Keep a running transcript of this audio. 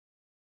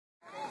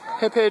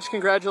Hey Paige,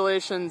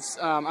 congratulations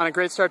on a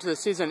great start to the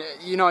season.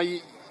 You know,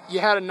 you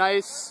had a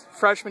nice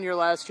freshman year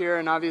last year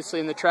and obviously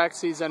in the track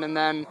season, and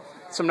then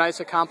some nice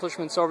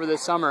accomplishments over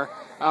this summer.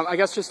 I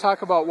guess just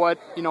talk about what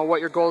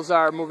your goals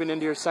are moving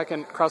into your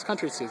second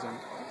cross-country season.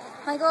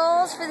 My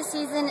goals for the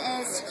season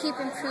is to keep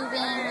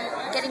improving,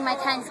 getting my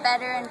times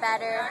better and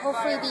better,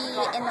 hopefully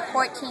be in the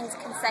 14s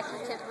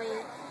consecutively,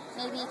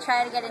 maybe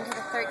try to get into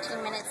the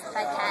 13 minutes if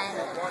I can,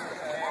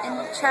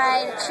 and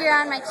try to cheer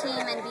on my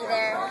team and be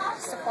there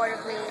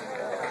supportively.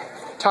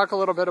 Talk a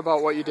little bit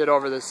about what you did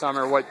over this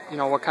summer, what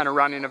kind of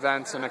running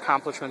events and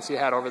accomplishments you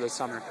had over this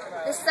summer.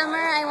 This summer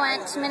I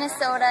went to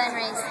Minnesota and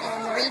raced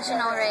in the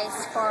regional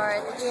race for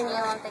the Junior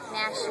Olympic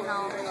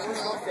National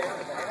Meet,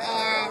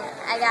 and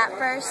I got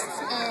first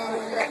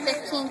in the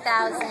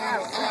 15,000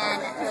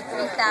 and the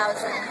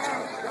 3,000.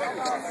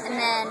 And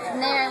then from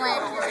there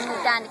I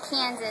moved on to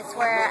Kansas,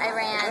 where I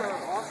ran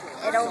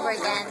it over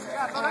again,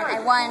 and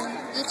I won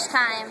each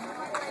time.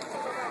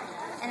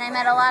 And I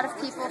met a lot of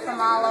people from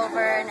all over,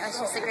 and it was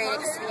just a great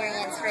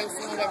experience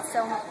racing against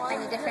so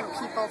many different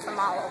people from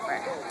all over.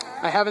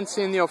 I haven't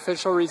seen the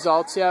official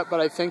results yet, but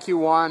I think you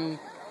won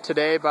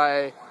today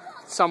by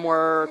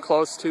somewhere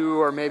close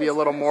to, or maybe a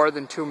little more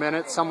than 2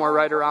 minutes, somewhere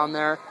right around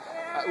there.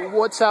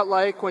 What's that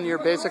like when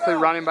you're basically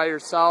running by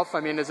yourself? I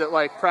mean, is it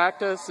like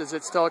practice? Is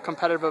it still a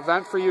competitive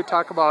event for you?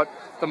 Talk about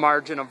the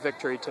margin of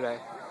victory today.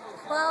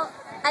 Well,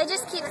 I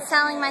just keep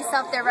telling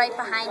myself they're right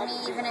behind me,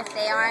 even if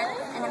they aren't,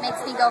 and it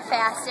makes me go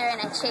faster, and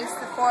I chase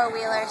the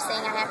four-wheeler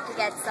saying I have to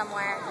get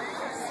somewhere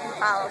and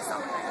follow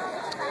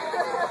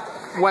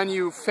something. When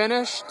you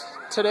finished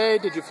today,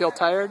 did you feel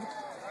tired?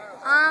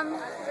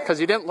 Because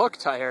you didn't look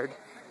tired.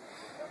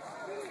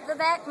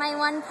 My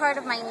one part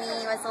of my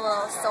knee was a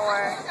little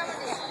sore,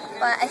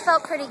 but I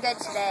felt pretty good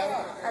today,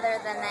 other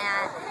than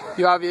that.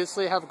 You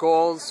obviously have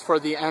goals for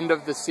the end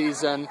of the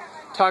season.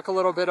 Talk a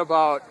little bit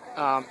about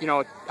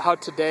how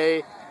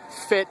today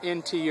fit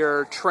into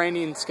your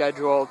training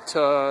schedule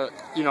to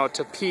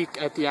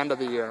peak at the end of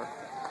the year.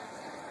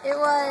 It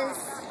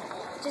was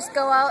just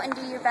go out and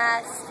do your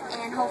best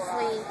and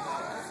hopefully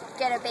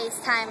get a base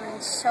time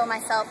and show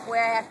myself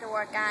where I have to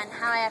work on,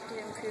 how I have to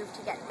improve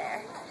to get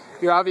there.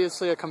 You're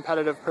obviously a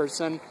competitive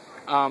person,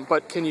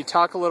 but can you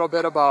talk a little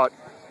bit about,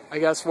 I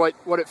guess, what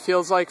it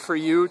feels like for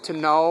you to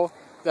know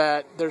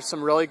that there's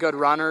some really good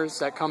runners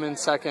that come in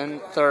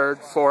second, third,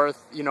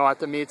 fourth, at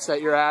the meets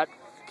that you're at?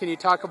 Can you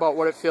talk about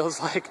what it feels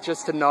like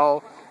just to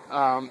know,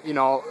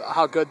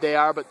 how good they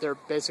are, but they're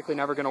basically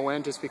never going to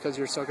win just because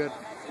you're so good?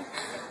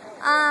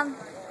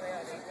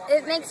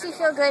 It makes me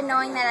feel good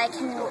knowing that I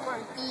can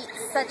beat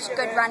such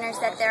good runners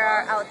that there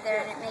are out there,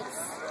 and it makes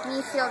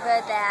me feel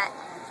good that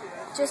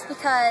just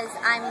because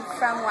I'm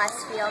from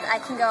Westfield, I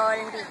can go out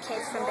and beat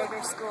kids from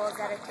bigger schools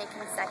that are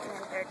taking second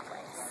and third place.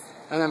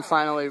 And then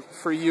finally,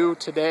 for you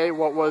today,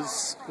 what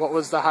was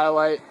the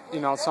highlight?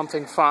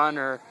 Something fun,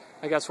 or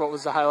I guess what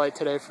was the highlight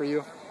today for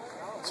you?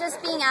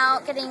 Just being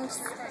out, getting to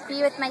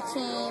be with my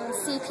team,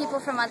 see people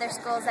from other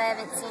schools I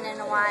haven't seen in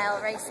a while,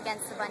 race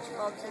against a bunch of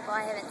old people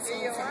I haven't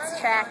seen since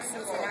track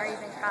season or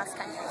even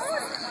cross-country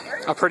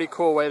season. A pretty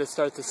cool way to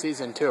start the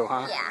season too,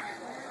 huh? Yeah.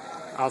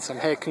 Awesome.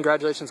 Hey,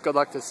 congratulations. Good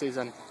luck this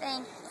season.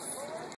 Thanks.